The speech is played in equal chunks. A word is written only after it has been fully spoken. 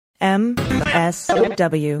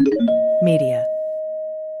MSW Media.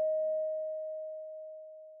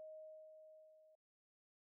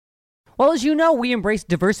 Well, as you know, we embrace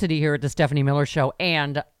diversity here at the Stephanie Miller Show,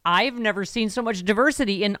 and I've never seen so much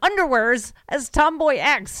diversity in underwears as Tomboy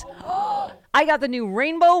X. I got the new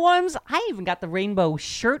rainbow ones. I even got the rainbow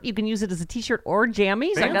shirt. You can use it as a t-shirt or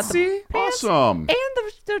jammies. Fancy? I got the pants Awesome. and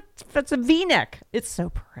it's a V-neck. It's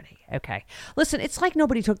so pretty. Okay. Listen, it's like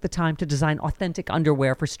nobody took the time to design authentic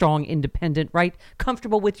underwear for strong, independent, right?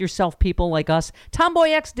 Comfortable with yourself people like us.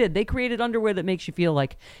 Tomboy X did. They created underwear that makes you feel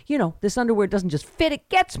like, you know, this underwear doesn't just fit, it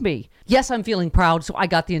gets me. Yes, I'm feeling proud, so I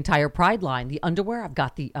got the entire Pride line. The underwear, I've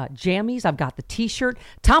got the jammies, I've got the t-shirt.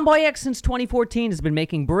 Tomboy X since 2014 has been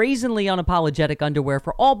making brazenly unapologetic underwear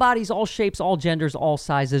for all bodies, all shapes, all genders, all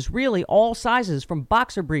sizes. Really, all sizes, from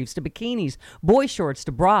boxer briefs to bikinis, boy shorts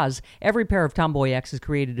to bras. Every pair of Tomboy X is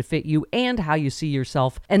created to fit you and how you see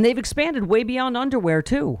yourself. And they've expanded way beyond underwear,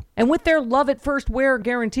 too. And with their love at first wear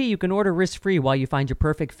guarantee, you can order risk-free while you find your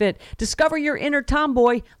perfect fit. Discover your inner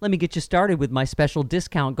tomboy. Let me get you started with my special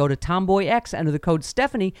discount. Go to Tomboy X, enter the code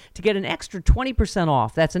Stephanie to get an extra 20%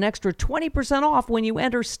 off. That's an extra 20% off when you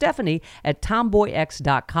enter Stephanie at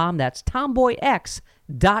tomboyx.com. That's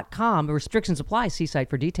tomboyx.com. Restrictions apply. See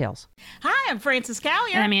site for details. Hi, I'm Frances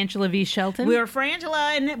Callier. And I'm Angela V. Shelton. We're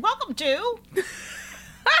Frangela, and welcome to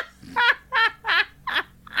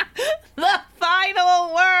The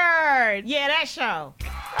Final Word. Yeah, that show.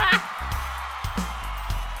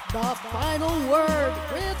 The Final Word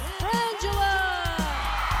with Frangela.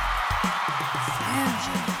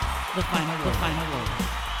 The final word. The final word.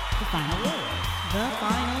 The final word. The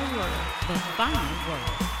final word. The final word.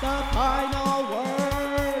 The Final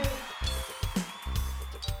Word.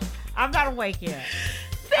 I'm not awake yet.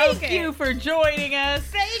 Thank you for joining us.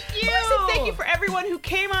 Thank you. Listen, thank you for everyone who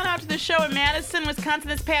came on out to the show in Madison, Wisconsin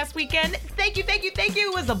this past weekend. Thank you.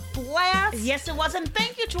 It was a blast. Yes, it was. And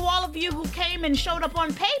thank you to all of you who came and showed up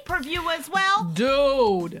on pay-per-view as well.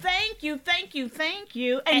 Dude. Thank you.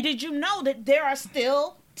 And did you know that there are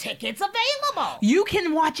still tickets available? You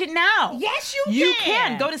can watch it now. Yes, you You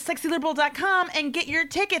can. can. Go to sexyliberal.com and get your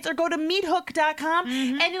tickets, or go to meathook.com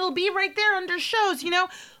and it'll be right there under shows. You know,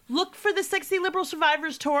 look for the Sexy Liberal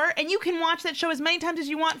Survivors Tour, and you can watch that show as many times as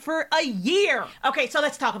you want for a year. Okay, so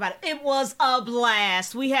let's talk about it. It was a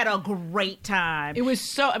blast. We had a great time. It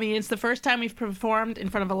was it's the first time we've performed in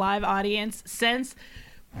front of a live audience since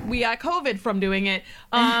we got COVID from doing it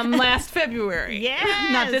last February.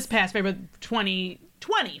 Yes. Not this past February, but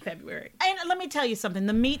 2020 February. And let me tell you something.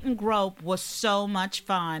 The meet and grope was so much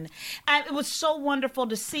fun. And it was so wonderful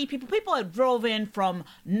to see people. People that drove in from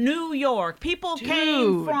New York. People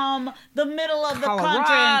came from the middle of the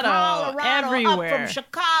country. And Colorado. Everywhere. Up from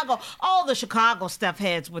Chicago. All the Chicago stuff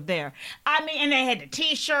heads were there. I mean, and they had the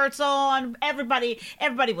T-shirts on. Everybody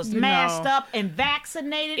was masked up and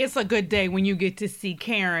vaccinated. It's a good day when you get to see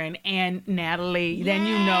Karen and Natalie. Yes. Then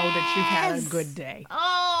you know that you've had a good day.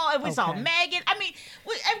 Oh, and we saw Megan. I mean,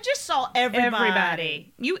 I just saw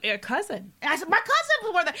everybody. You, a cousin. I said, my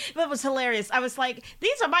cousins were there. It was hilarious. I was like,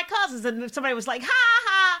 these are my cousins. And somebody was like, ha,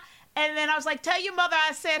 ha. And then I was like, tell your mother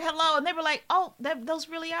I said hello. And they were like, oh, those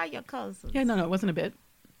really are your cousins. Yeah, no, it wasn't a bit.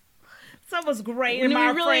 So it was great. And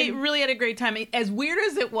And we really had a great time. As weird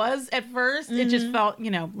as it was at first, it just felt,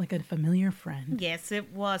 like a familiar friend. Yes,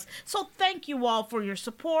 it was. So thank you all for your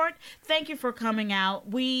support. Thank you for coming out.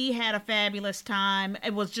 We had a fabulous time.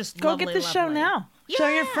 It was just lovely. Go get the show now. Yeah. Show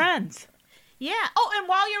your friends. Yeah. Oh, and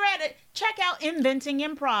while you're at it, check out Inventing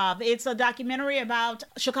Improv. It's a documentary about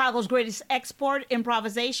Chicago's greatest export,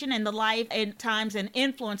 improvisation, and the life and times and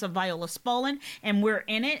influence of Viola Spolin. And we're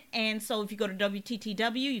in it. And so if you go to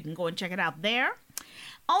WTTW, you can go and check it out there.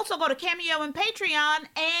 Also, go to Cameo and Patreon.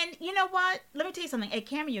 And you know what? Let me tell you something. At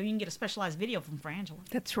Cameo, you can get a specialized video from Frangela.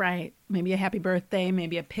 That's right. Maybe a happy birthday,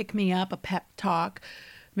 maybe a pick-me-up, a pep talk.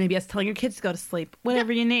 Maybe us telling your kids to go to sleep.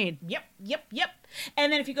 Whatever you need. Yep.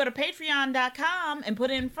 And then if you go to patreon.com and put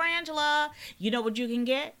in Frangela, you know what you can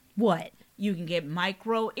get? What? You can get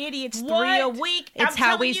Micro Idiots 3 What? a week. It's I'm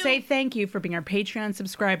how we telling you. say thank you for being our Patreon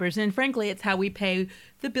subscribers. And frankly, it's how we pay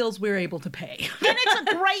the bills we're able to pay. And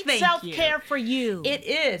it's a great Thank self-care for you. It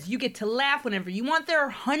is. You get to laugh whenever you want. There are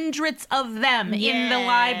hundreds of them in the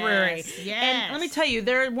library. Yes. And let me tell you,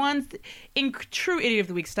 there are ones in true Idiot of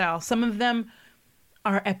the Week style. Some of them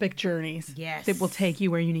are epic journeys that will take you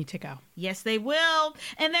where you need to go. Yes, they will.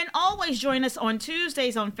 And then always join us on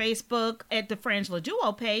Tuesdays on Facebook at the Frangela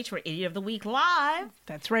Duo page for Idiot of the Week Live.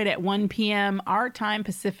 That's right, at 1 p.m. our time,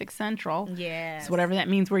 Pacific Central. Yes. So whatever that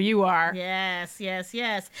means where you are. Yes.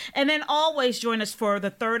 And then always join us for the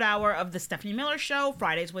third hour of the Stephanie Miller Show,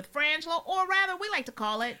 Fridays with Frangela, or rather, we like to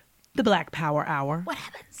call it The Black Power Hour. What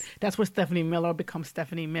Happens? That's where Stephanie Miller becomes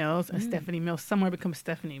Stephanie Mills, and Stephanie Mills somewhere becomes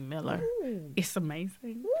Stephanie Miller. Ooh. It's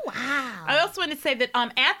amazing. Wow. I also want to say that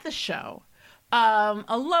at the show,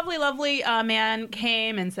 a lovely man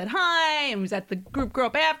came and said hi and was at the group grow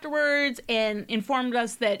up afterwards and informed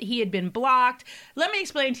us that he had been blocked. Let me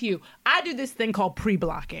explain to you. I do this thing called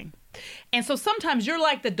pre-blocking. And so sometimes you're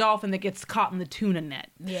like the dolphin that gets caught in the tuna net.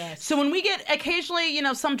 Yes. So when we get occasionally,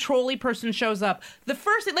 some trolley person shows up, the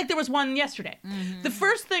first thing, like there was one yesterday, the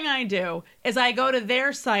first thing I do is I go to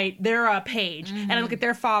their site, their page, and I look at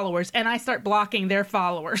their followers and I start blocking their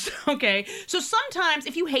followers. Okay. So sometimes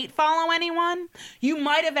if you hate follow anyone, you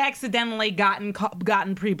might have accidentally gotten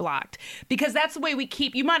pre-blocked because that's the way we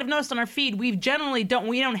keep, you might have noticed on our feed, we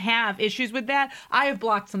don't have issues with that. I have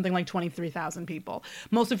blocked something like 23,000 people,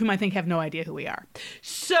 most of whom I think have no idea who we are.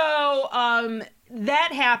 So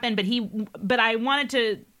that happened, but I wanted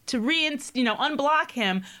to unblock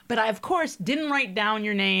him, but I of course didn't write down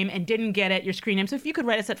your name and didn't get it, your screen name. So if you could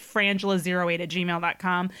write us at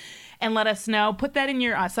frangela08@gmail.com and let us know, put that in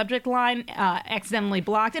your subject line, accidentally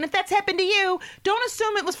blocked. And if that's happened to you, don't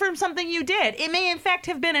assume it was from something you did. It may in fact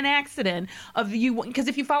have been an accident of you, because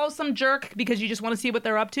if you follow some jerk because you just want to see what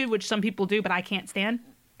they're up to, which some people do, but I can't stand,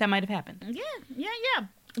 that might have happened. Yeah.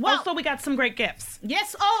 Well, Also, we got some great gifts.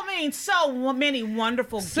 yes. Oh, I mean, so many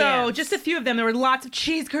wonderful So, gifts. just a few of them. There were lots of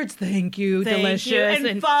cheese curds. Thank you. Thank Delicious. you.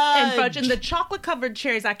 And fudge. And fudge. And the chocolate-covered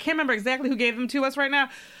cherries. I can't remember exactly who gave them to us right now.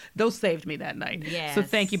 Those saved me that night. Yes. So,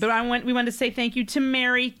 thank you. But we wanted to say thank you to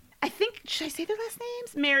Mary. I think, should I say their last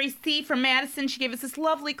names? Mary C. from Madison. She gave us this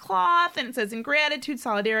lovely cloth, and it says, in gratitude,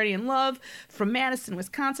 solidarity, and love from Madison,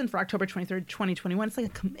 Wisconsin for October 23rd, 2021. It's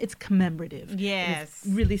like it's commemorative. Yes.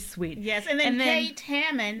 It's really sweet. Yes, and then Kate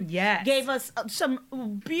Hammond Yes. gave us some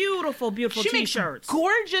beautiful She makes T-shirts.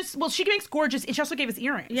 gorgeous, she makes gorgeous, and she also gave us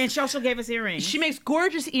earrings. Yeah, and she also gave us earrings. She makes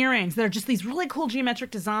gorgeous earrings that are just these really cool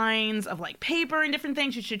geometric designs of like paper and different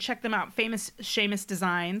things. You should check them out. Famous Seamus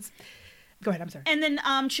Designs. Go ahead, I'm sorry. And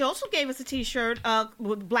then she also gave us a T-shirt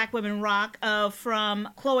with Black Women Rock from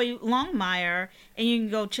Chloe Longmire, and you can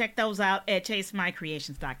go check those out at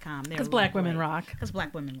chasemycreations.com. Because Black Women Rock. Because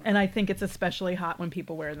Black Women Rock. And I think it's especially hot when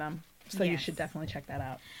people wear them. So you Yes. should definitely check that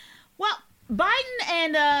out. Well, Biden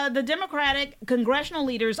and the Democratic congressional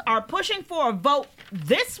leaders are pushing for a vote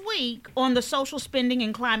this week on the social spending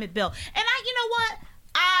and climate bill. And you know what?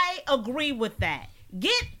 I agree with that.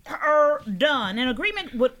 Get her done. An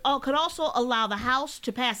agreement could also allow the House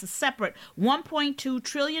to pass a separate $1.2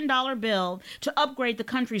 trillion bill to upgrade the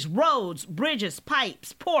country's roads, bridges,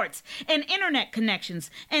 pipes, ports, and internet connections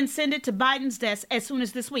and send it to Biden's desk as soon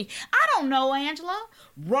as this week. I don't know, Angela.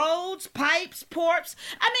 Roads, pipes, ports.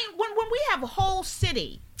 I mean, when we have a whole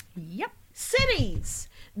city, cities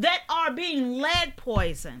that are being lead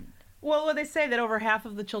poisoned. Well, what they say that over half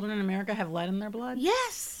of the children in America have lead in their blood?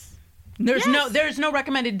 Yes. There's Yes. no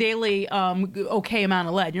recommended daily okay amount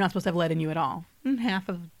of lead. You're not supposed to have lead in you at all. And half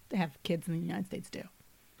kids in the United States do.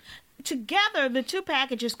 Together, the two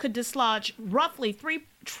packages could dislodge roughly $3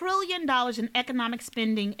 trillion in economic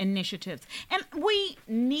spending initiatives. And we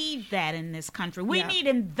need that in this country. We need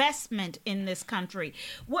investment in this country.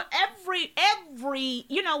 Well,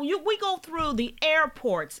 we go through the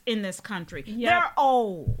airports in this country. Yep. They're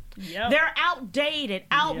old. Yep. They're outdated,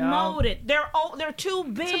 outmoded. They're old. They're too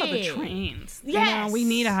big. Some of the trains. Yes. We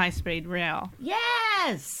need a high-speed rail.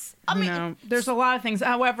 Yes. I mean, There's a lot of things.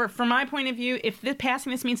 However, from my point of view, if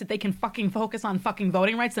passing this means that they can fucking focus on fucking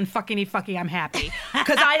voting rights, then fucking I'm happy.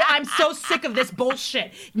 Because I'm so sick of this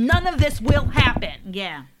bullshit. None of this will happen.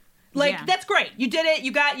 yeah. That's great. You did it.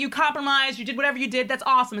 You compromised. You did whatever you did. That's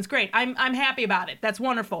awesome. It's great. I'm happy about it. That's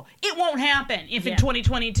wonderful. It won't happen if in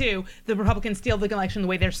 2022 the Republicans steal the election the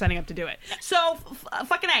way they're setting up to do it. So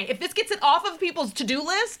fucking A. If this gets it off of people's to-do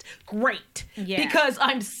list, great. Yeah. Because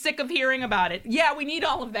I'm sick of hearing about it. Yeah, we need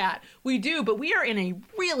all of that. We do, but we are in a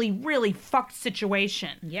really, really fucked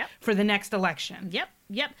situation for the next election. Yep.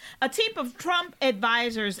 A team of Trump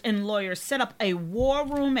advisors and lawyers set up a war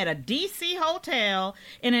room at a D.C. hotel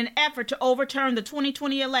in an effort to overturn the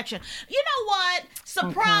 2020 election. You know what?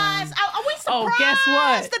 Surprise. Okay. Are we surprised guess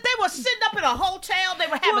what? that they were sitting up in a hotel? They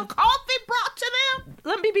were having coffee brought to them?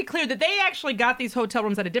 Let me be clear that they actually got these hotel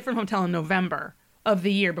rooms at a different hotel in November of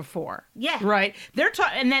the year before. Yeah. Right?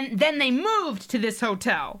 And then they moved to this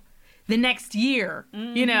hotel the next year,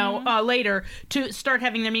 later to start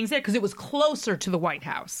having their meetings there because it was closer to the White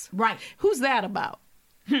House. Right. Who's that about?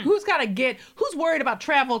 Who's worried about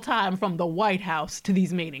travel time from the White House to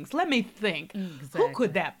these meetings? Let me think. Exactly. Who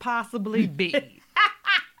could that possibly be?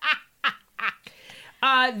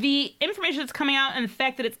 The information that's coming out and the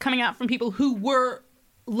fact that it's coming out from people who were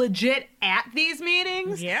legit at these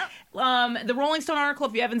meetings. Yeah. The Rolling Stone article,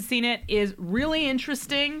 if you haven't seen it, is really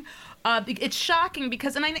interesting. It's shocking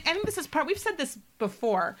because, and I think this is we've said this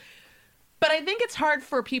before, but I think it's hard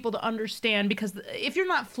for people to understand because if you're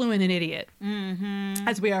not fluent in idiot,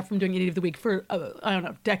 as we are from doing Idiot of the Week for, I don't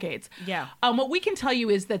know, decades. Yeah. What we can tell you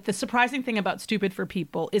is that the surprising thing about stupid for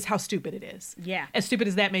people is how stupid it is. Yeah. As stupid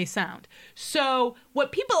as that may sound. So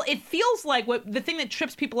it feels like the thing that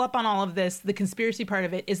trips people up on all of this, the conspiracy part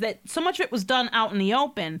of it, is that so much of it was done out in the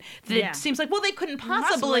open that Yeah. it seems like, well, they couldn't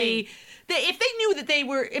possibly, if they knew that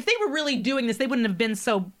if they were really doing this, they wouldn't have been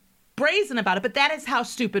so brazen about it. But that is how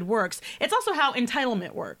stupid works. It's also how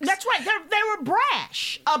entitlement works. That's right. They were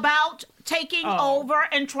brash about taking over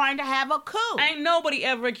and trying to have a coup. Ain't nobody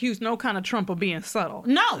ever accused no kind of Trump of being subtle.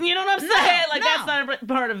 No. You know what I'm No, saying? Like, no. that's not a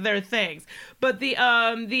part of their things. But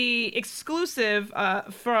the exclusive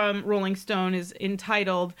from Rolling Stone is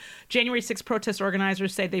entitled, January 6 protest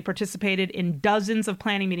organizers say they participated in dozens of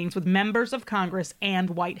planning meetings with members of Congress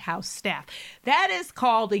and White House staff. That is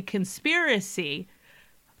called a conspiracy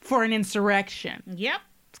for an insurrection. Yep.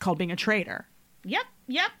 It's called being a traitor.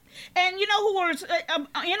 Yep. And you know who was in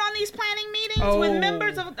on these planning meetings with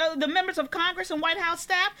members of the members of Congress and White House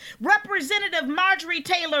staff? Representative Marjorie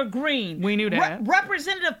Taylor Greene. We knew that.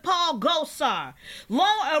 Representative Paul Gosar.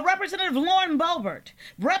 Representative Lauren Boebert.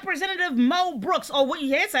 Representative Mo Brooks. Oh,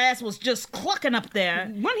 his ass was just clucking up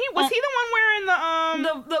there. Was he the one wearing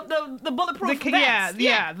The bulletproof vest.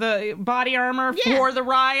 The body armor Yeah. for the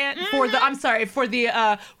riot, for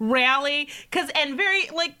the rally, and very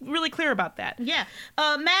really clear about that. Yeah.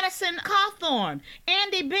 Madison Cawthorn,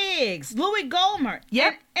 Andy Biggs, Louis Gohmert.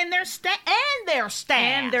 Yep. And their staff. And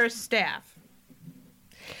their staff.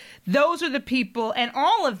 Those are the people, and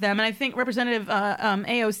all of them, and I think Representative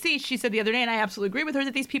AOC, she said the other day, and I absolutely agree with her,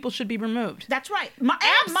 that these people should be removed. That's right. And Mark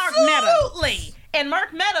Meadows. Absolutely. And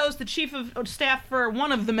Mark Meadows, the chief of staff for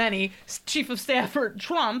one of the many, chief of staff for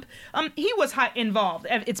Trump, he was involved.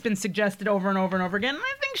 It's been suggested over and over and over again, and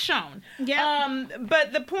I think shown. Yeah.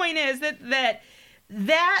 But the point is that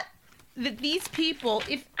these people,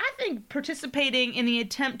 if I think participating in the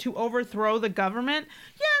attempt to overthrow the government,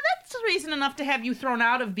 that's reason enough to have you thrown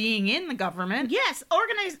out of being in the government. Yes.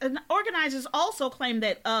 Organizers also claim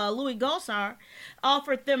that Louis Gosar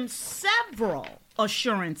offered them several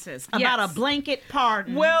assurances about Yes. a blanket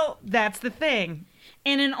pardon. Well, that's the thing.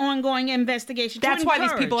 In an ongoing investigation. That's why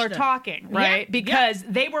these people are them. talking, right? Yep, Because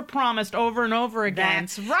they were promised over and over again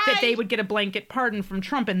That's right. that they would get a blanket pardon from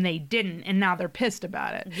Trump, and they didn't, and now they're pissed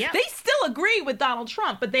about it. Yep. They still agree with Donald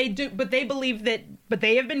Trump, but they believe that, but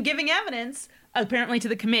they have been giving evidence apparently to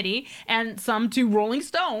the committee and some to Rolling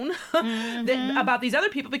Stone about these other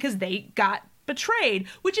people because they got betrayed,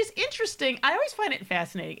 which is interesting. I always find it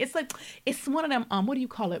fascinating. It's like, it's one of them, what do you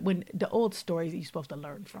call it, when the old stories that you're supposed to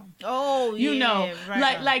learn from. Oh, You know,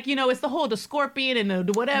 right. like it's the whole, the scorpion and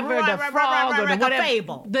the whatever, Right, the right, frog or the like whatever. a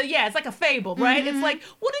fable. It's like a fable, right? It's like,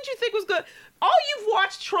 what did you think was good? All you've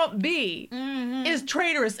watched Trump be is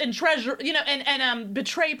traitorous and and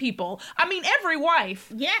betray people. I mean, every wife.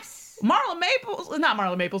 Yes. Marla Maples, not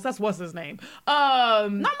Marla Maples. That's what's his name. No, Marla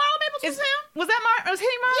Maples was him. Was that was he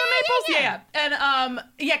Marla Maples? Yeah. And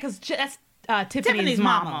because that's Tiffany's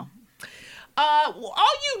mama.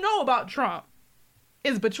 All you know about Trump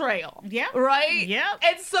is betrayal. Yeah. Right? Yep.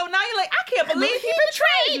 And so now you're like, I can't believe he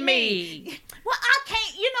betrayed me. Well, I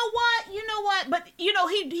can't. You know what? But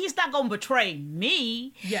he's not gonna betray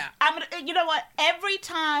me. Yeah. You know what? Every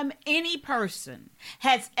time any person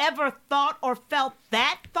has ever thought or felt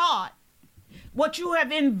that thought, what you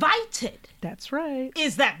have invited That's right.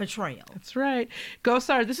 is that betrayal. That's right.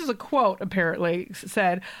 Gosar, this is a quote, apparently,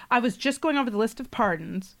 said, I was just going over the list of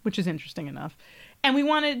pardons, which is interesting enough, and we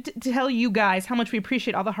wanted to tell you guys how much we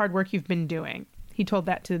appreciate all the hard work you've been doing. He told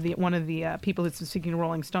that to one of the people that's speaking to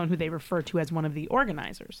Rolling Stone, who they refer to as one of the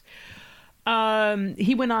organizers.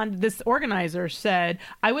 He went on, this organizer said,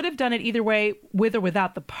 I would have done it either way, with or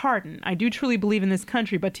without the pardon. I do truly believe in this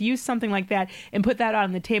country, but to use something like that and put that out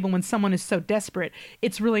on the table when someone is so desperate,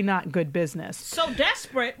 it's really not good business. So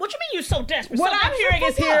desperate? What you mean you're so desperate? What So I'm desperate hearing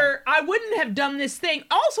is for what? here, I wouldn't have done this thing.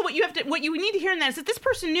 Also, what you need to hear in that is that this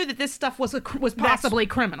person knew that this stuff was possibly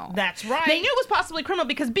criminal. That's right. They knew it was possibly criminal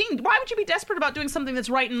because why would you be desperate about doing something that's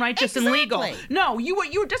right and righteous and legal? Exactly. No, you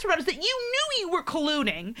were desperate about is that you knew you were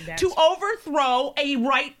colluding That's- to overthrow a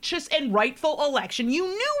righteous and rightful election. You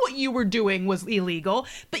knew what you were doing was illegal,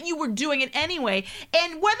 but you were doing it anyway.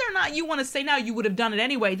 And whether or not you want to say now you would have done it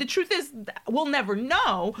anyway, the truth is we'll never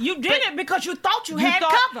know. You did it because you thought you had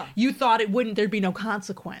cover. You thought there'd be no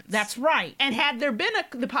consequence. That's right. And had there been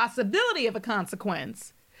the possibility of a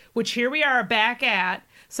consequence, which here we are back at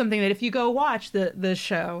something that if you go watch the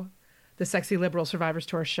show, the Sexy Liberal Survivors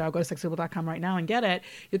Tour show, go to sexyliberal.com right now and get it.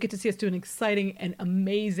 You'll get to see us do an exciting and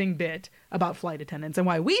amazing bit about flight attendants and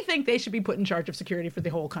why we think they should be put in charge of security for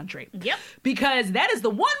the whole country. Yep. Because that is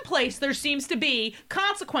the one place there seems to be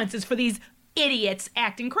consequences for these idiots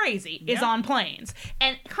acting crazy is on planes.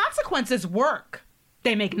 And consequences work.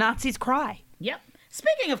 They make Nazis cry. Yep.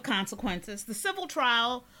 Speaking of consequences, the civil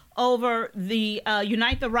trial over the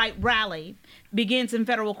Unite the Right rally begins in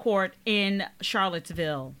federal court in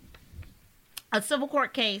Charlottesville. A civil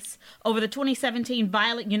court case over the 2017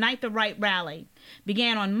 violent Unite the Right rally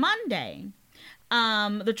began on Monday.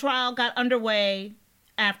 The trial got underway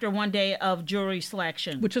after one day of jury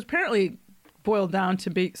selection. Which was apparently boiled down to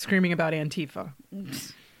be screaming about Antifa.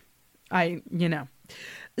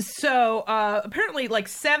 So apparently, like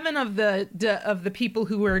 7 of the people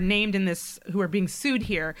who were named in this, who are being sued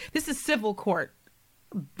here, this is civil court,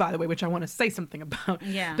 by the way, which I want to say something about.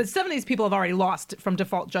 Yeah. But 7 of these people have already lost from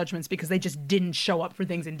default judgments because they just didn't show up for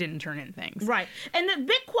things and didn't turn in things. Right. And the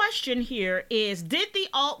big question here is, did the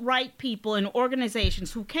alt-right people and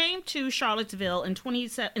organizations who came to Charlottesville in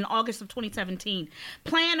August of 2017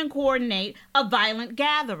 plan and coordinate a violent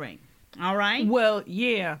gathering? All right? Well,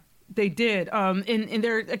 yeah, they did. And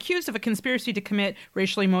they're accused of a conspiracy to commit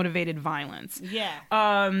racially motivated violence. Yeah.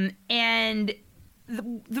 And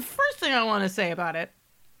the first thing I want to say about it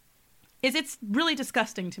is it's really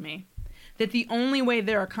disgusting to me that the only way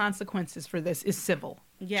there are consequences for this is civil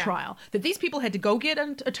trial. That these people had to go get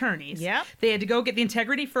attorneys. Yep. They had to go get the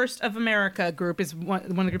Integrity First of America group is one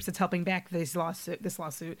of the groups that's helping back this lawsuit.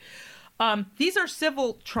 These are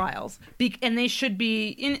civil trials, and they should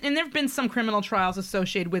be. And there have been some criminal trials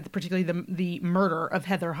associated with, particularly the murder of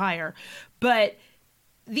Heather Heyer, but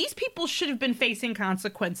these people should have been facing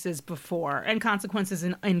consequences before, and consequences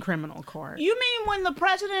in criminal court. You mean when the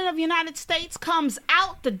president of the United States comes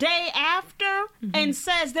out the day after and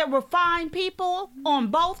says there were fine people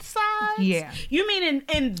on both sides? Yeah. You mean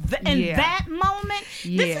in that moment?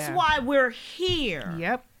 This is why we're here.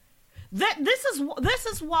 Yep. This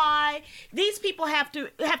is why these people have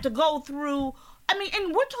to go through. I mean,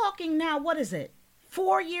 and we're talking now. What is it?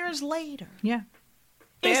 4 years later. Yeah.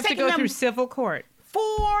 They It's have to taking go them through civil court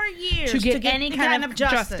 4 years to get any the kind of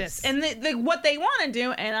justice. And what they want to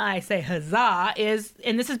do, and I say huzzah, is,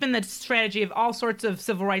 and this has been the strategy of all sorts of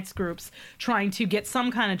civil rights groups trying to get some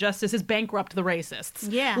kind of justice, is bankrupt the racists.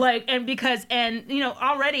 Yeah.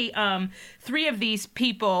 Already 3 of these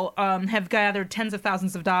people have gathered tens of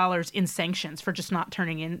thousands of dollars in sanctions for just not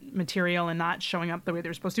turning in material and not showing up the way they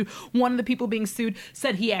were supposed to. One of the people being sued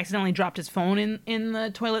said he accidentally dropped his phone in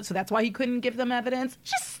the toilet, so that's why he couldn't give them evidence.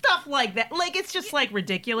 Just stuff like that. Like, it's just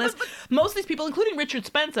ridiculous. Most of these people, including Richard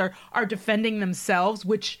Spencer, are defending themselves,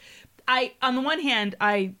 which on the one hand,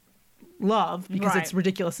 I love because it's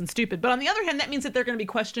ridiculous and stupid. But on the other hand, that means that they're going to be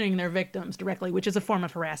questioning their victims directly, which is a form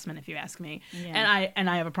of harassment, if you ask me. Yeah. And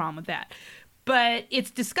I have a problem with that. But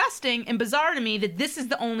it's disgusting and bizarre to me that this is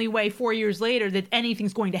the only way 4 years later that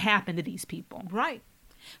anything's going to happen to these people. Right.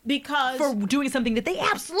 Because for doing something that they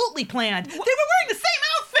absolutely planned. They were wearing the same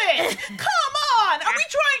outfit. Come on. Are we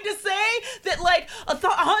trying to say that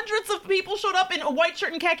hundreds of people showed up in a white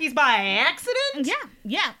shirt and khakis by accident?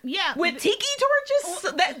 Yeah. With tiki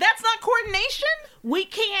torches? That's not coordination? We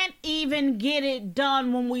can't even get it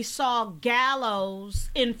done when we saw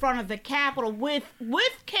gallows in front of the Capitol with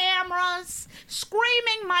cameras,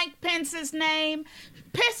 screaming Mike Pence's name,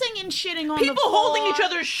 pissing and shitting on people the floor. Holding each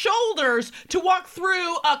other's shoulders to walk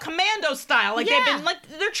through commando style, they've been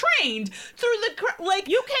they're trained through the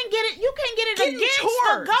you can't get it against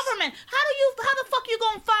the government. How the fuck you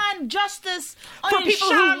gonna find justice for in people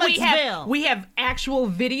Charlottesville? who we have actual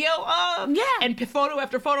video of, and photo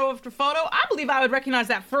after photo after photo. I believe I would recognize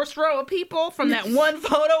that first row of people from that one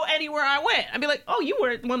photo anywhere I went. I'd be like, oh, you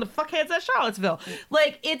were one of the fuckheads at Charlottesville.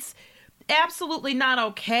 Like, it's absolutely not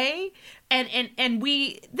okay. And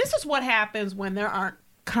this is what happens when there aren't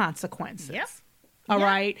consequences. Yes. All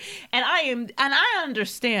right. And I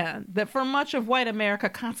understand that for much of white America,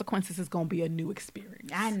 consequences is going to be a new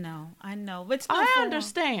experience. I know. It's new I for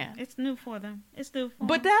understand. them. It's new for them.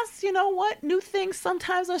 But that's, you know what? New things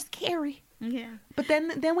sometimes are scary. Yeah. But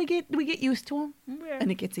then we get used to them, and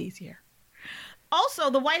it gets easier. Also,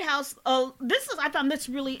 the White House. I found this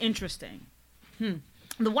really interesting.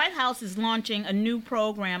 The White House is launching a new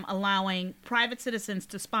program allowing private citizens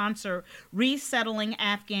to sponsor resettling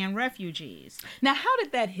Afghan refugees. Now, how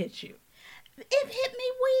did that hit you? It hit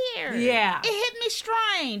me weird. Yeah. It hit me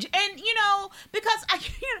strange. And, because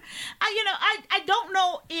I don't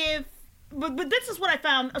know if, but this is what I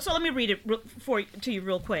found. So let me read it to you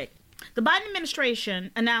real quick. The Biden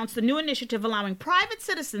administration announced a new initiative allowing private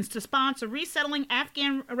citizens to sponsor resettling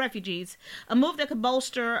Afghan refugees, a move that could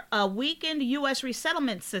bolster a weakened U.S.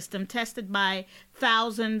 resettlement system tested by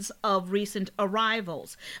thousands of recent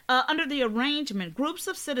arrivals. Under the arrangement, groups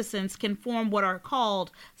of citizens can form what are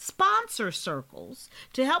called sponsor circles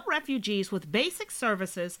to help refugees with basic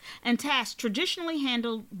services and tasks traditionally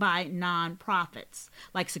handled by nonprofits,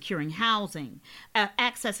 like securing housing,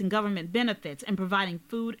 accessing government benefits, and providing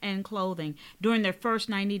food and clothing during their first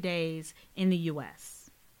 90 days in the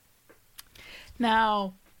U.S.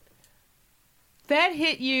 Now, that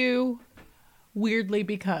hit you weirdly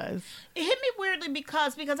because It hit me weirdly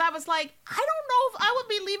because I was like, I don't know if I would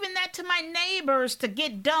be leaving that to my neighbors to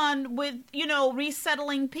get done with,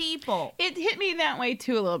 resettling people. it hit me that way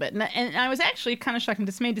too a little bit, and I was actually kind of shocked and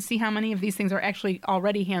dismayed to see how many of these things are actually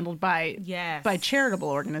already handled by Yes. by charitable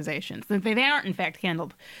organizations. They aren't in fact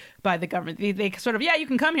handled by the government. They sort of, you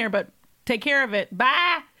can come here, but take care of it.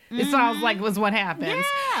 Bye. It sounds like was what happens.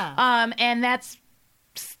 Yeah. And that's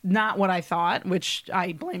not what I thought, which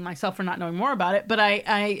I blame myself for not knowing more about it. But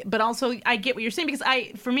but also I get what you're saying, because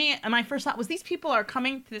for me, my first thought was these people are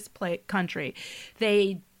coming to this country.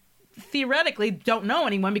 They theoretically don't know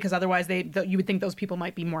anyone, because otherwise you would think those people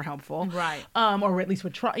might be more helpful, Right. Or at least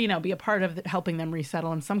would try, be a part of helping them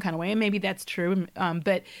resettle in some kind of way. And maybe that's true,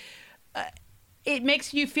 but. It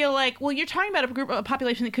makes you feel like, well, you're talking about a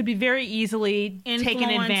population that could be very easily taken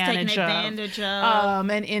advantage of,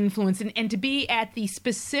 and influenced, and to be at the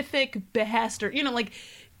specific behest, or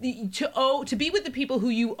to be with the people who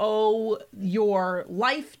you owe your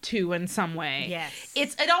life to in some way. Yes.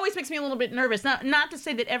 It always makes me a little bit nervous. Not to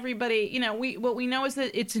say that everybody, what we know is that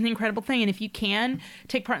it's an incredible thing, and if you can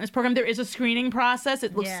take part in this program, there is a screening process.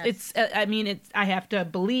 It looks, Yes. I have to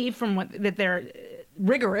believe that they're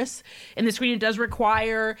rigorous, and the screening does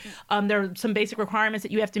require there are some basic requirements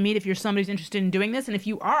that you have to meet if you're somebody who's interested in doing this, and if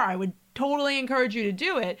you are, I would totally encourage you to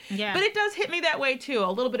do it. Yeah. But it does hit me that way too, a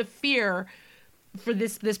little bit of fear for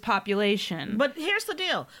this population. But here's the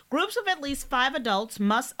deal. Groups of at least 5 adults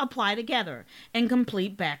must apply together and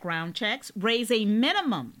complete background checks, raise a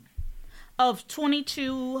minimum of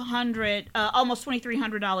 $2,200, almost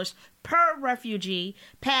 $2,300 per refugee,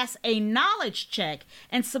 pass a knowledge check,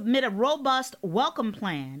 and submit a robust welcome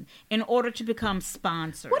plan in order to become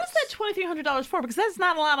sponsors. What is that $2,300 for? Because that's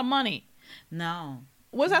not a lot of money. No.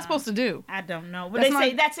 What's that supposed to do? I don't know. But That's they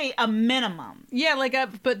say not- that's a minimum. Yeah,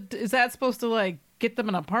 but is that supposed to get them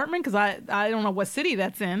an apartment? Because I don't know what city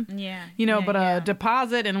that's in. Yeah. But Yeah. a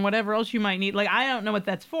deposit and whatever else you might need. I don't know what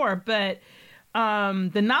that's for, but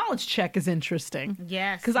the knowledge check is interesting.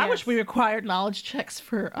 Yes. Because I wish yes. we required knowledge checks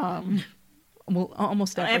for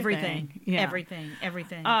almost everything. Yeah.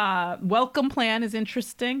 Everything. Welcome plan is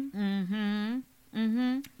interesting.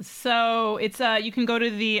 So it's you can go to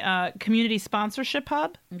the Community Sponsorship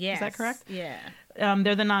Hub. Yes. Is that correct? Yeah.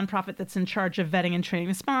 They're the nonprofit that's in charge of vetting and training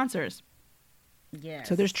the sponsors. Yes.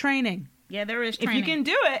 So there's training. Yeah, there is If training. you can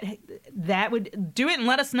do it, that would do it and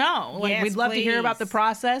let us know. Yes, We'd love to hear about the please.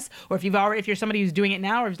 process. Or if you're somebody who's doing it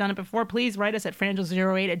now or has done it before, please write us at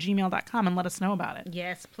frangel08@gmail.com and let us know about it.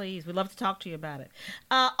 Yes, please. We'd love to talk to you about it.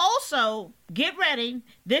 Also, get ready.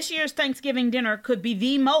 This year's Thanksgiving dinner could be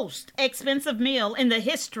the most expensive meal in the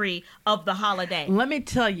history of the holiday. Let me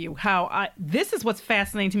tell you how this is what's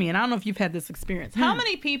fascinating to me, and I don't know if you've had this experience. How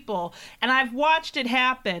many people, and I've watched it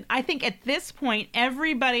happen, I think at this point,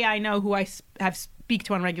 everybody I know who I have speak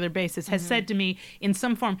to on a regular basis has said to me in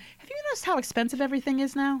some form, have you noticed how expensive everything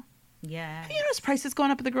is now? Yeah. Have you noticed prices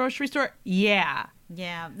going up at the grocery store? Yeah.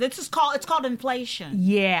 Yeah. It's called inflation.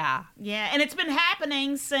 Yeah. Yeah. And it's been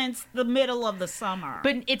happening since the middle of the summer.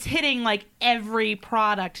 But it's hitting every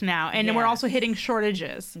product now, and Yes. we're also hitting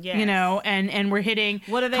shortages. Yes. And we're hitting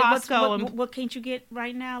what are they? Costco. What can't you get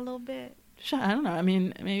right now? A little bit. I don't know. I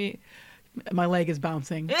mean, maybe my leg is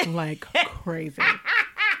bouncing like crazy.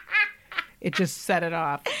 It just set it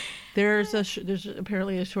off. There's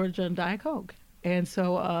apparently a shortage on Diet Coke, and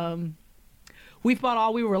so we've bought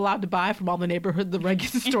all we were allowed to buy from all the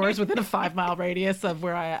regular stores within a 5-mile radius of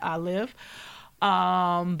where I live.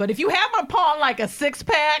 But if you happen upon a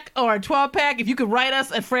 6-pack or a 12-pack, if you could write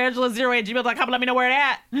us at frangela08@gmail.com and let me know where it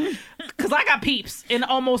at, because I got peeps in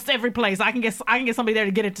almost every place. I can get somebody there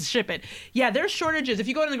to get it to ship it. Yeah, there's shortages. If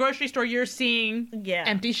you go to the grocery store, you're seeing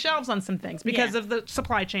empty shelves on some things because of the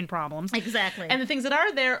supply chain problems. Exactly. And the things that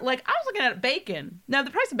are there, I was looking at bacon. Now the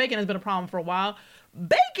price of bacon has been a problem for a while.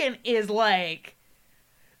 Bacon is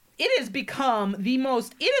it has become the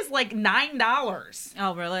most. It is $9.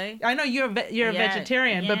 Oh, really? I know you're a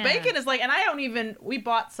vegetarian, but yeah. bacon is and I don't even. We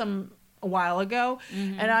bought some a while ago,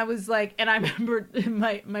 and I was and I remember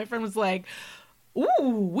my friend was like,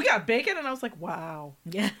 ooh, we got bacon. And I was like, wow.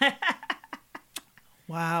 Yeah.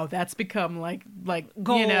 Wow, that's become like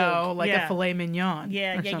Gold. you know, like Yeah. a filet mignon.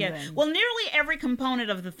 Yeah, or yeah. something. Well, nearly every component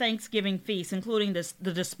of the Thanksgiving feast, including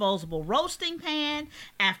the disposable roasting pan,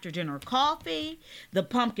 after-dinner coffee, the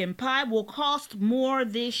pumpkin pie, will cost more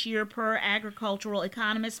this year per agricultural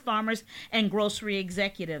economists, farmers, and grocery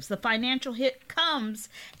executives. The financial hit comes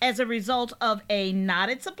as a result of a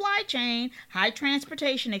knotted supply chain, high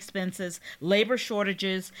transportation expenses, labor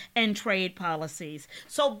shortages, and trade policies.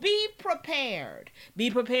 So be prepared. Be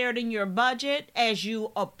prepared in your budget as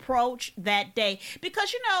you approach that day.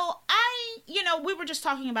 Because, we were just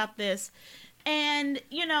talking about this. And,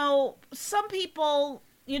 some people,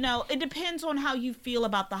 it depends on how you feel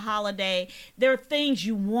about the holiday. There are things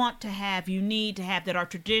you want to have, you need to have that are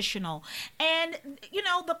traditional. And,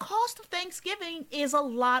 the cost of Thanksgiving is a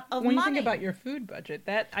lot of when money. you think about your food budget,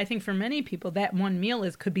 that I think for many people that one meal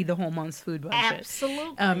could be the whole month's food budget.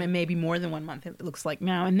 Absolutely. And maybe more than 1 month. It looks like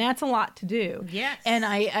now, and that's a lot to do. Yes. And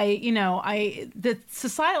the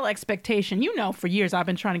societal expectation. For years I've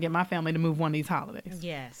been trying to get my family to move one of these holidays,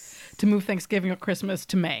 Yes. to move Thanksgiving or Christmas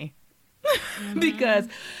to May.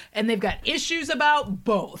 And they've got issues about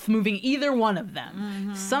both, moving either one of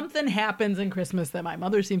them. Something happens in Christmas that my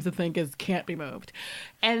mother seems to think can't be moved.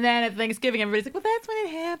 And then at Thanksgiving, everybody's like, well, that's when it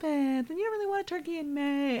happens. And you don't really want a turkey in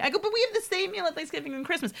May. I go, but we have the same meal at Thanksgiving and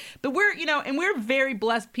Christmas. But we're, and we're very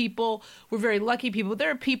blessed people. We're very lucky people. But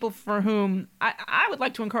there are people for whom I would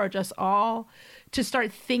like to encourage us all to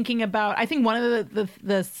start thinking about. I think one of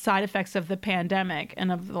the side effects of the pandemic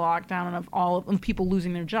and of the lockdown and of all of people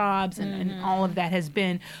losing their jobs and all of that has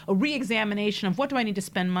been a re-examination of what do I need to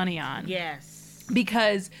spend money on? Yes.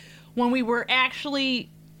 Because when we were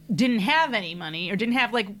actually didn't have any money or didn't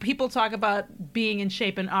have, like, people talk about being in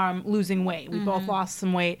shape and losing weight. We both lost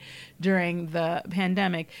some weight during the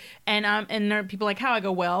pandemic. And there are people like, how? I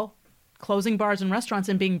go, well, closing bars and restaurants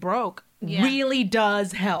and being broke really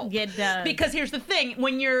does help. It does. Because here's the thing,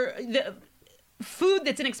 the food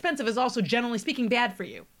that's inexpensive is also, generally speaking, bad for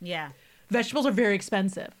you. Yeah. Vegetables are very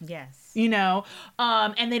expensive. Yes.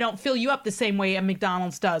 And they don't fill you up the same way a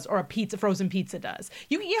McDonald's does or a frozen pizza does.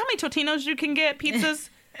 You know how many Totino's you can get pizzas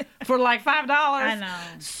for like $5? I know.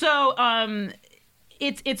 So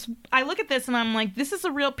it's I look at this and I'm like, this is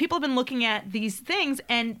people have been looking at these things,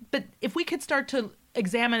 but if we could start to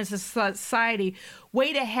examine as a society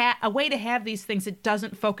a way to have these things that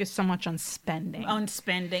doesn't focus so much on spending. On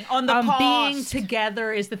the cost. Being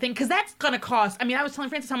together is the thing, because that's going to cost. I mean, I was telling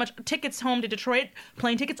Francis how much tickets home to Detroit,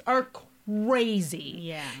 plane tickets, are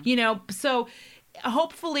crazy. Yeah. So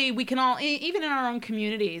hopefully we can all, even in our own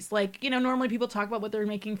communities, like, normally people talk about what they're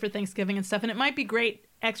making for Thanksgiving and stuff, and it might be great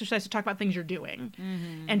exercise to talk about things you're doing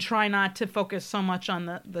and try not to focus so much on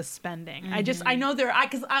the spending. I know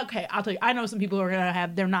I'll tell you, I know some people who are going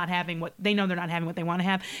to they're not having what they want to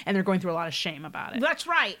have, and they're going through a lot of shame about it. That's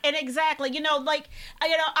right. And exactly,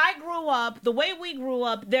 I grew up, the way we grew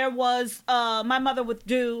up, there was, my mother would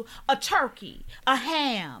do a turkey, a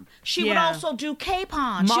ham. She would also do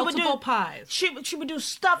capons. Multiple pies. She would do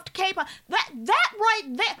stuffed capons. That right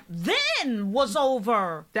there then was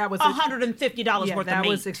over $150 worth of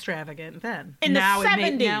meat. Was extravagant then. In the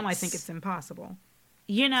 70s. Now I think it's impossible.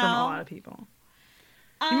 From a lot of people.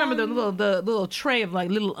 You remember the little tray of like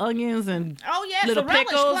little onions and little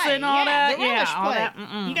pickles and all that? Yeah, all that.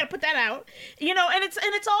 You got to put that out. And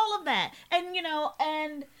it's all of that. And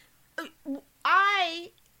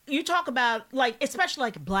you talk about, like, especially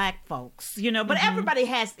like black folks, but everybody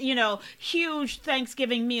has, huge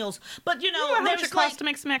Thanksgiving meals. But, how much it costs to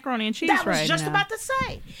make some macaroni and cheese right now? That was just about to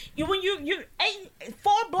say. When you ate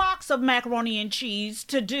 4 blocks of macaroni and cheese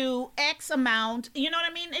to do X amount, you know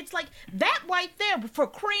what I mean? It's like that right there for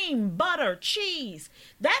cream, butter, cheese.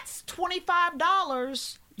 That's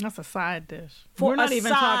 $25. That's a side dish. We're not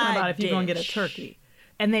even talking about if you're going to get a dish. turkey.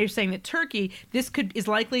 And they're saying that turkey, is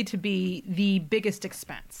likely to be the biggest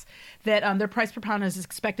expense. That their price per pound is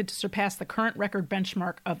expected to surpass the current record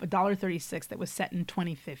benchmark of $1.36 that was set in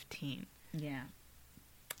 2015. Yeah.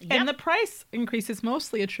 And the price increase is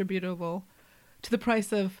mostly attributable to the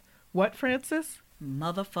price of what, Francis?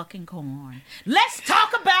 Motherfucking corn. Let's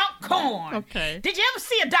talk about corn. Okay. Did you ever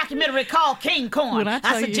see a documentary called King Corn? Would I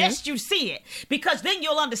tell you? suggest you see it, because then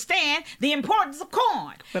you'll understand the importance of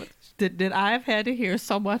corn. But did I have had to hear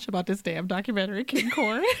so much about this damn documentary, King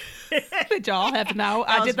Corn? That y'all have to know.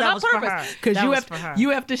 I did that on purpose. Because you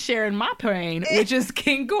have to share in my pain, which is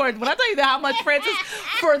King Corn. When I tell you how much, Francis,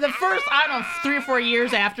 for the first, 3 or 4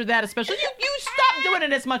 years after that, especially, you stopped doing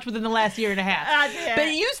it as much within the last year and a half. But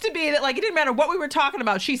it used to be that, like, it didn't matter what we were talking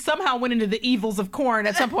about. She somehow went into the evils of corn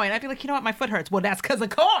at some point. I'd be like, you know what? My foot hurts. Well, that's because of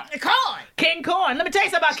corn. Corn. King corn. Let me tell you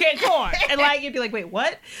something about king corn. And, like, you'd be like, wait,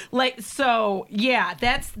 what? Like, so, yeah,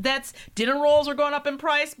 that's dinner rolls are going up in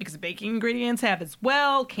price because baking ingredients have as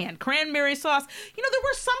well. Canned cranberry sauce. You know, there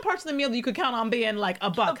were some parts of the meal that you could count on being like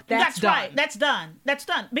 $1. That's done. Right. That's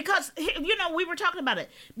done. Because, you know, we were talking about it.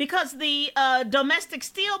 Because the domestic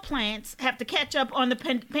steel plants have to catch up on the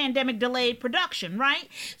pandemic delayed production, right?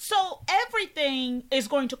 So everything is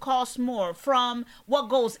going to cost more, from what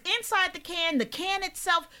goes inside the can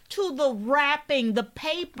itself, to the wrapping, the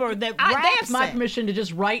paper that wraps they have my permission to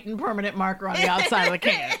just write in permanent marker on the outside of the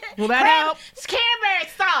can. Will that help? It's cranberry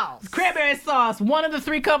sauce. Cranberry sauce, one of the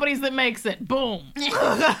 3 companies that makes it. Boom.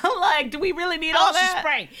 Like, do we really need all that?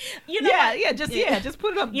 Spray. You know what? Just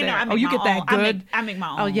put it up You there. know, I make you my get that own. good. I make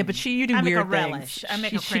my own. Oh yeah, but you do I make weird a relish. things. I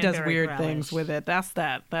make a she does cranberry weird relish. things with it. That's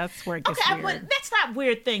where it gets Okay, weird. that's not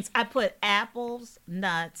weird things. I put apples,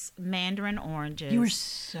 nuts, mandarin oranges. You were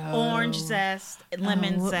so orange zest,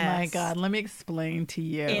 lemon zest. Oh my God, let me explain to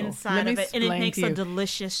you. Inside of it, and it makes a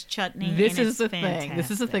delicious chutney. This and is the it's thing.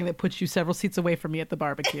 This is the thing that puts you several seats away from me at the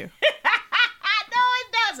barbecue. No,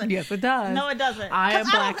 it doesn't. Yes, it does. No, it doesn't. I am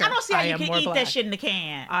 'Cause blacker. I don't see how I you am can more eat black. that shit in the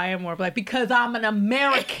can. I am more black because I'm an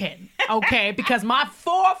American, okay? Because my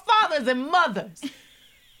forefathers and mothers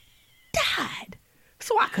died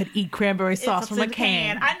so I could eat cranberry sauce from a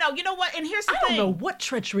can. I know. You know what? And here's the I thing. don't know what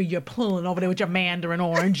treachery you're pulling over there with your mandarin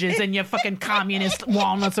oranges and your fucking communist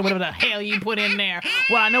walnuts or whatever the hell you put in there.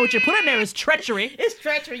 Well, I know what you put in there is treachery. It's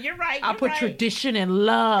treachery. You're right. I You're put right. tradition and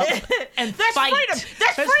love and There's fight. freedom.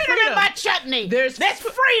 There's freedom in my chutney. There's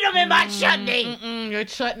freedom in my chutney. Your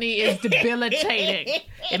chutney is debilitating.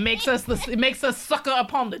 It makes us sucker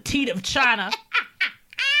upon the teat of China.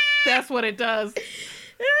 That's what it does.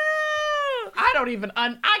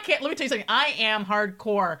 I can't, let me tell you something. I am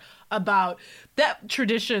hardcore about that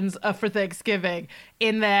traditions for Thanksgiving,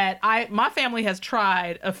 in that my family has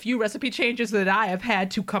tried a few recipe changes that I have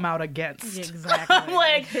had to come out against. Exactly.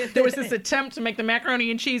 Like, there was this attempt to make the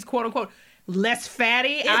macaroni and cheese, quote unquote, less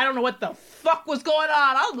fatty. I don't know what the fuck was going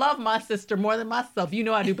on. I love my sister more than myself. You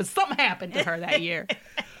know I do, but something happened to her that year.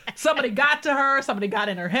 Somebody got to her, somebody got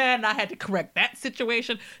in her head, and I had to correct that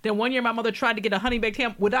situation. Then one year my mother tried to get a honey baked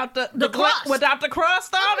ham without the crust. without the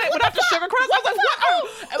crust on it, without the sugar crust. I was like,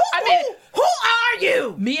 what? Who are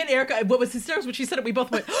you? Me and Erica, what was hysterical when she said it, we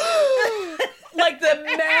both went, like the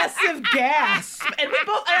massive gasp. And we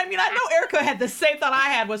both, I know Erica had the same thought I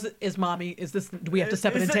had, do we have to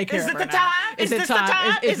step in and take care of her now? Is it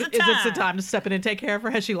time? Is it the time to step in and take care of her?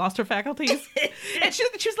 Has she lost her faculties? And she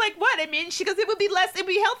was like, what? I mean, she goes, it would be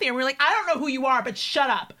healthier. And we're like, I don't know who you are, but shut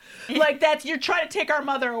up. Like, you're trying to take our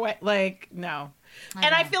mother away. Like, no.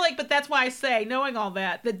 I feel like, but that's why I say, knowing all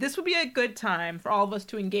that this would be a good time for all of us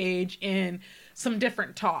to engage in some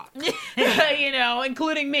different talk,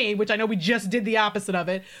 including me, which I know we just did the opposite of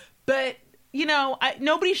it. But,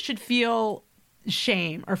 nobody should feel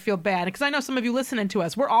shame or feel bad, because I know some of you listening to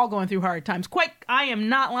us, we're all going through hard times. I am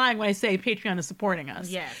not lying when I say Patreon is supporting us.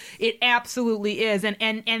 Yes. It absolutely is.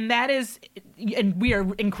 And that is, and we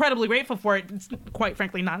are incredibly grateful for it. It's quite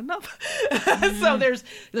frankly not enough. So there's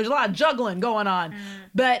a lot of juggling going on.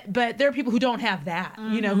 But there are people who don't have that,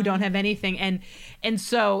 who don't have anything. And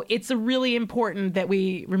so it's really important that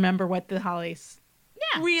we remember what the holidays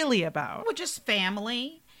really about. We're just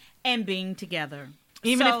family and being together.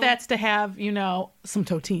 Even if that's to have, some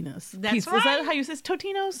Totinos. That's Is right. that how you say it?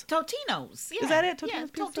 Totinos? Totinos. Yeah. Is that it? Yeah,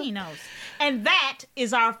 Totinos pizza? Totinos. And that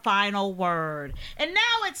is our final word. And now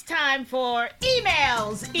it's time for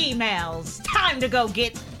emails. Time to go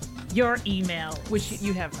get your email. Which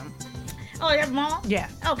you have them. Oh, you have them all? Yeah.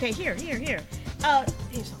 Okay, here. Here's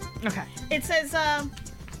some. Okay. It says,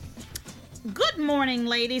 good morning,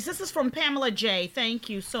 ladies. This is from Pamela J. Thank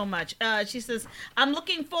you so much. She says, I'm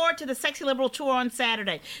looking forward to the Sexy Liberal Tour on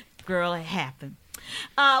Saturday. Girl, it happened.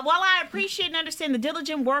 While I appreciate and understand the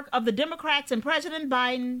diligent work of the Democrats and President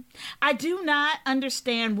Biden, I do not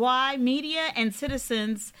understand why media and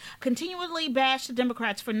citizens continually bash the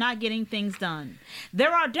Democrats for not getting things done.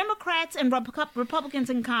 There are Democrats and Republicans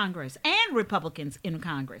in Congress and Republicans in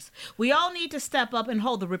Congress. We all need to step up and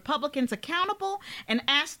hold the Republicans accountable and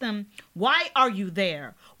ask them, why are you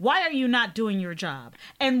there? Why are you not doing your job?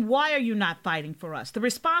 And why are you not fighting for us? The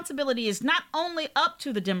responsibility is not only up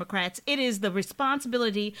to the Democrats, it is the responsibility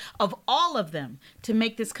of all of them to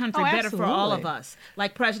make this country better for all of absolutely. us.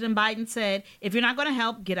 Like President Biden said, if you're not going to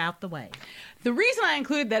help, get out the way. The reason I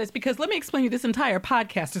included that is because let me explain to you, this entire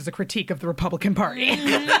podcast is a critique of the Republican Party.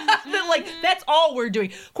 Like, that's all we're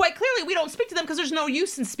doing. Quite clearly, we don't speak to them because there's no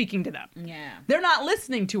use in speaking to them. Yeah. They're not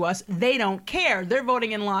listening to us. They don't care. They're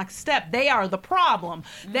voting in lockstep. They are the problem.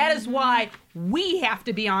 That is why we have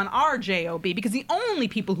to be on our JOB, because the only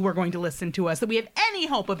people who are going to listen to us, that we have any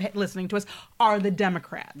hope of listening to us, are the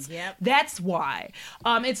Democrats. Yep. That's why.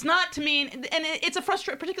 It's not to mean, and it's a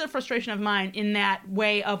particular frustration of mine in that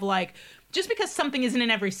way of like, just because something isn't in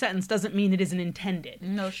every sentence doesn't mean it isn't intended.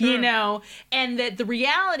 No, sure. You know, and that the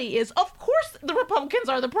reality is, of course, the Republicans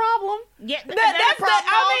are the problem. Yeah, that's the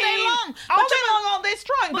problem all day long. All day long, all day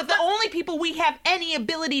strong. But the only people we have any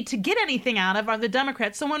ability to get anything out of are the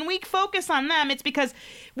Democrats. So when we focus on them, it's because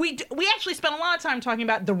we actually spend a lot of time talking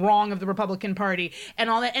about the wrong of the Republican Party and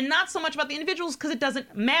all that, and not so much about the individuals, because it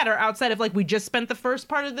doesn't matter outside of, like, we just spent the first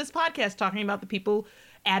part of this podcast talking about the people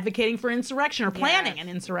advocating for insurrection or planning an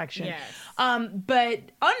insurrection. Yes. But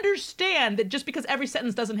understand that just because every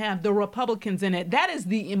sentence doesn't have the Republicans in it, that is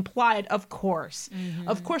the implied, of course. Mm-hmm.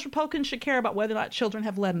 Of course, Republicans should care about whether or not children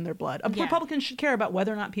have lead in their blood. Yeah. Republicans should care about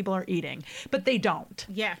whether or not people are eating. But they don't.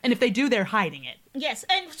 Yeah. And if they do, they're hiding it. Yes,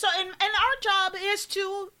 and so and our job is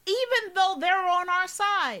to, even though they're on our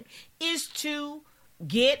side, is to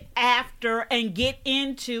get after and get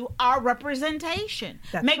into our representation.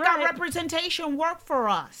 That's Make right. our representation work for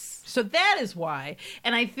us. So that is why,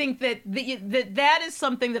 and I think that that is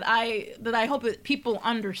something that I hope that people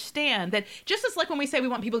understand, that just as like when we say we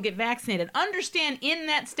want people to get vaccinated, understand in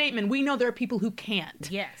that statement we know there are people who can't.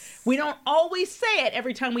 Yes. We don't always say it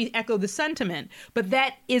every time we echo the sentiment, but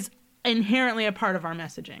that is inherently a part of our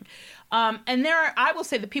messaging. And there are, I will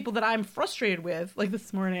say, the people that I'm frustrated with, like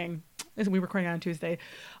this morning, as we were recording on Tuesday,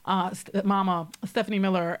 Mama Stephanie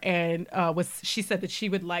Miller, and she said that she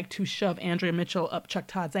would like to shove Andrea Mitchell up Chuck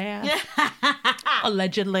Todd's ass,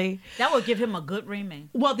 allegedly. That would give him a good reaming.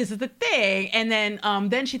 Well, this is the thing, and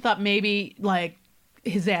then she thought maybe like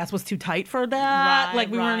his ass was too tight for that. Right, like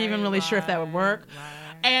we weren't even really sure if that would work. right.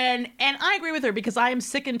 And I agree with her, because I am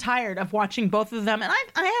sick and tired of watching both of them. And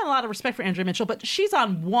I have a lot of respect for Andrea Mitchell, but she's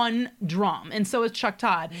on one drum, and so is Chuck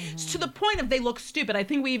Todd. To the point of they look stupid. I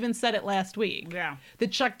think we even said it last week. Yeah.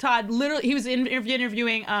 That Chuck Todd literally, he was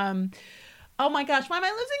interviewing, oh my gosh, why am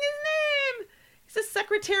I losing his name? He's the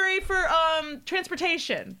secretary for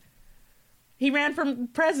transportation. He ran for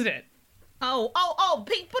president. Oh,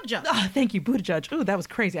 Pete Buttigieg. Oh, thank you, Buttigieg. Ooh, that was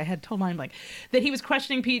crazy. I had told mine like that he was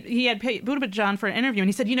questioning Pete. He had Pete Buttigieg for an interview, and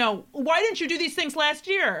he said, why didn't you do these things last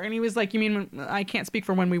year? And he was like, you mean I can't speak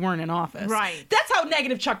for when we weren't in office? Right. That's how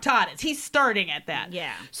negative Chuck Todd is. He's starting at that.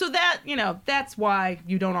 Yeah. So that, that's why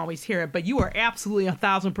you don't always hear it. But you are absolutely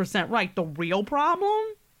 1,000% right. The real problem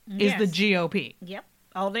is the GOP. Yep.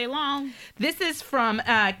 All day long. This is from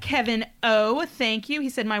Kevin O. Thank you. He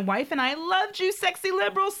said, my wife and I loved you, Sexy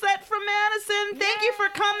Liberal set from Madison. Thank you for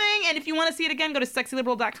coming. And if you want to see it again, go to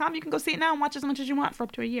sexyliberal.com. You can go see it now and watch as much as you want for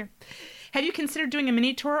up to a year. Have you considered doing a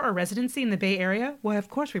mini tour or residency in the Bay Area? Well, of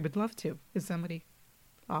course we would love to. Is somebody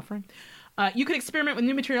offering? You could experiment with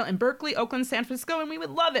new material in Berkeley, Oakland, San Francisco, and we would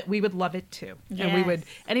love it. We would love it too. Yes. And we would,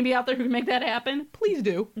 anybody out there who can make that happen, please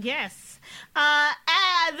do. Yes.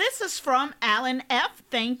 This is from Alan F.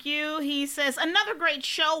 Thank you. He says, another great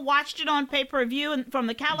show. Watched it on pay-per-view from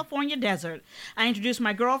the California desert. I introduced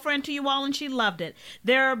my girlfriend to you all, and she loved it.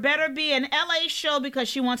 There better be an LA show because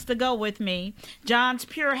she wants to go with me. John's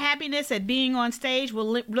pure happiness at being on stage will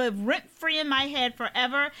live rent-free in my head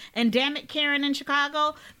forever. And damn it, Karen in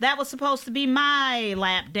Chicago, that was supposed to be my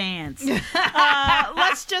lap dance.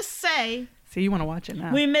 Let's just say... So you want to watch it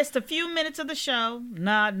now. We missed a few minutes of the show.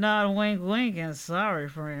 Not wink wink and sorry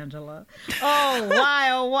for Angela.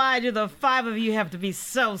 Oh, why do the five of you have to be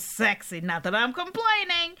so sexy? Not that I'm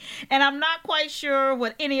complaining, and I'm not quite sure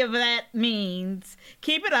what any of that means.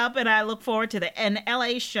 Keep it up, and I look forward to an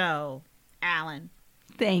LA show. Alan.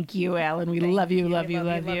 Thank you, Alan. We love you.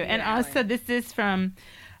 And Alan. also, this is from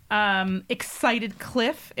Excited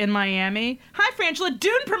Cliff in Miami. Hi, Frangela.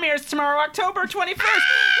 Dune premieres tomorrow, October 21st.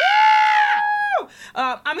 Woo!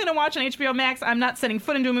 I'm going to watch on HBO Max. I'm not setting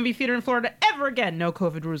foot into a movie theater in Florida ever again. No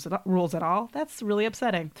COVID rules at all. That's really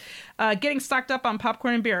upsetting. Getting stocked up on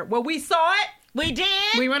popcorn and beer. Well, we saw it. We did.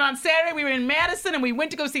 We went on Saturday. We were in Madison, and we went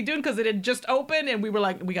to go see Dune because it had just opened, and we were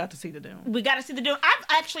like, we got to see the Dune. We got to see the Dune. I've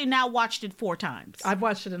actually now watched it 4 times. I've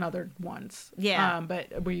watched it another once. Yeah.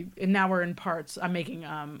 But now we're in parts. I'm making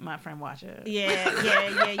my friend watch it.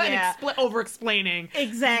 Yeah. Over-explaining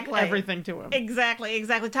Exactly. everything to him. Exactly.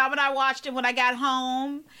 Tom and I watched it when I got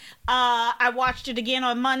home. I watched it again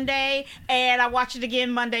on Monday, and I watched it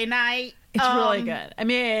again Monday night. It's really good. I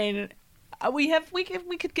mean, we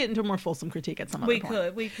could get into a more fulsome critique at some other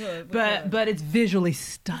point. We could. But it's visually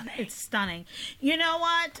stunning. It's stunning. You know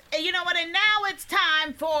what? And now it's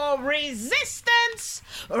time for Resistance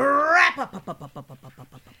Wrap Up.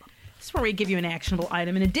 This is where we give you an actionable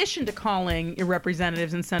item in addition to calling your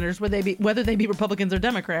representatives and senators, whether they be Republicans or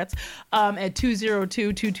Democrats, at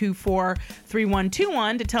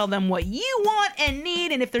 202-224-3121 to tell them what you want and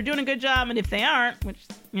need, and if they're doing a good job, and if they aren't, which,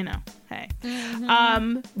 hey.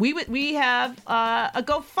 We have a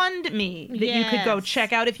GoFundMe that you could go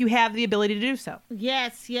check out if you have the ability to do so.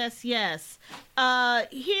 Yes. Here,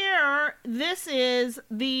 this is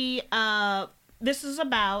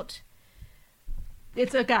about...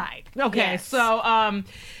 It's a guide. Okay, yes. So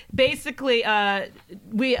basically,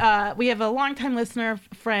 we have a longtime listener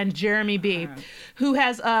friend, Jeremy B, who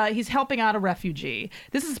has he's helping out a refugee.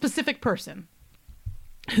 This is a specific person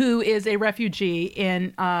who is a refugee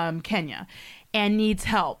in Kenya and needs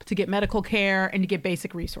help to get medical care and to get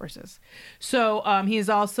basic resources. So he is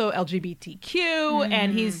also LGBTQ,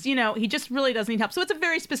 and he's he just really does need help. So it's a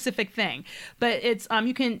very specific thing, but it's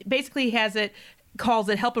you can basically calls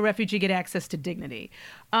it Help a Refugee Get Access to Dignity.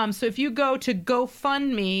 So if you go to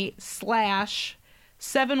GoFundMe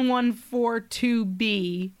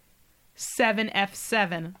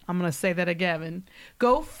 /7142B7F7, I'm going to say that again.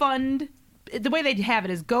 The way they have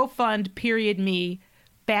it is GoFund.me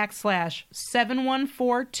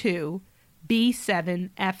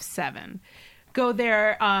 /7142B7F7. Go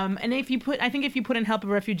there, and if you put in Help a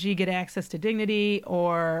Refugee Get Access to Dignity,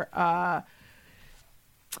 or I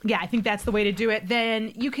think that's the way to do it.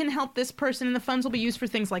 Then you can help this person, and the funds will be used for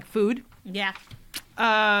things like food. Yeah.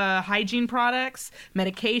 Hygiene products,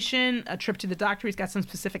 medication, a trip to the doctor. He's got some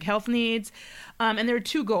specific health needs. And there are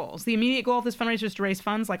two goals. The immediate goal of this fundraiser is to raise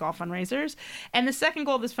funds, like all fundraisers. And the second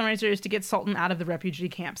goal of this fundraiser is to get Sultan out of the refugee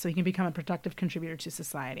camp so he can become a productive contributor to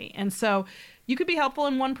society. And so you could be helpful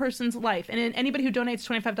in one person's life. And anybody who donates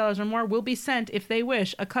 $25 or more will be sent, if they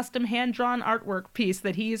wish, a custom hand-drawn artwork piece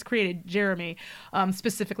that he has created, Jeremy,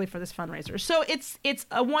 specifically for this fundraiser. So it's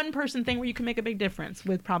a one-person thing where you can make a big difference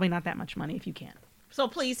with probably not that much money if you can. So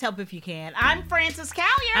please help if you can. I'm Frances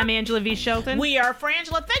Callier. I'm Angela V. Shelton. We are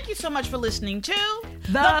Frangela. Thank you so much for listening to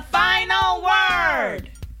The Final Word.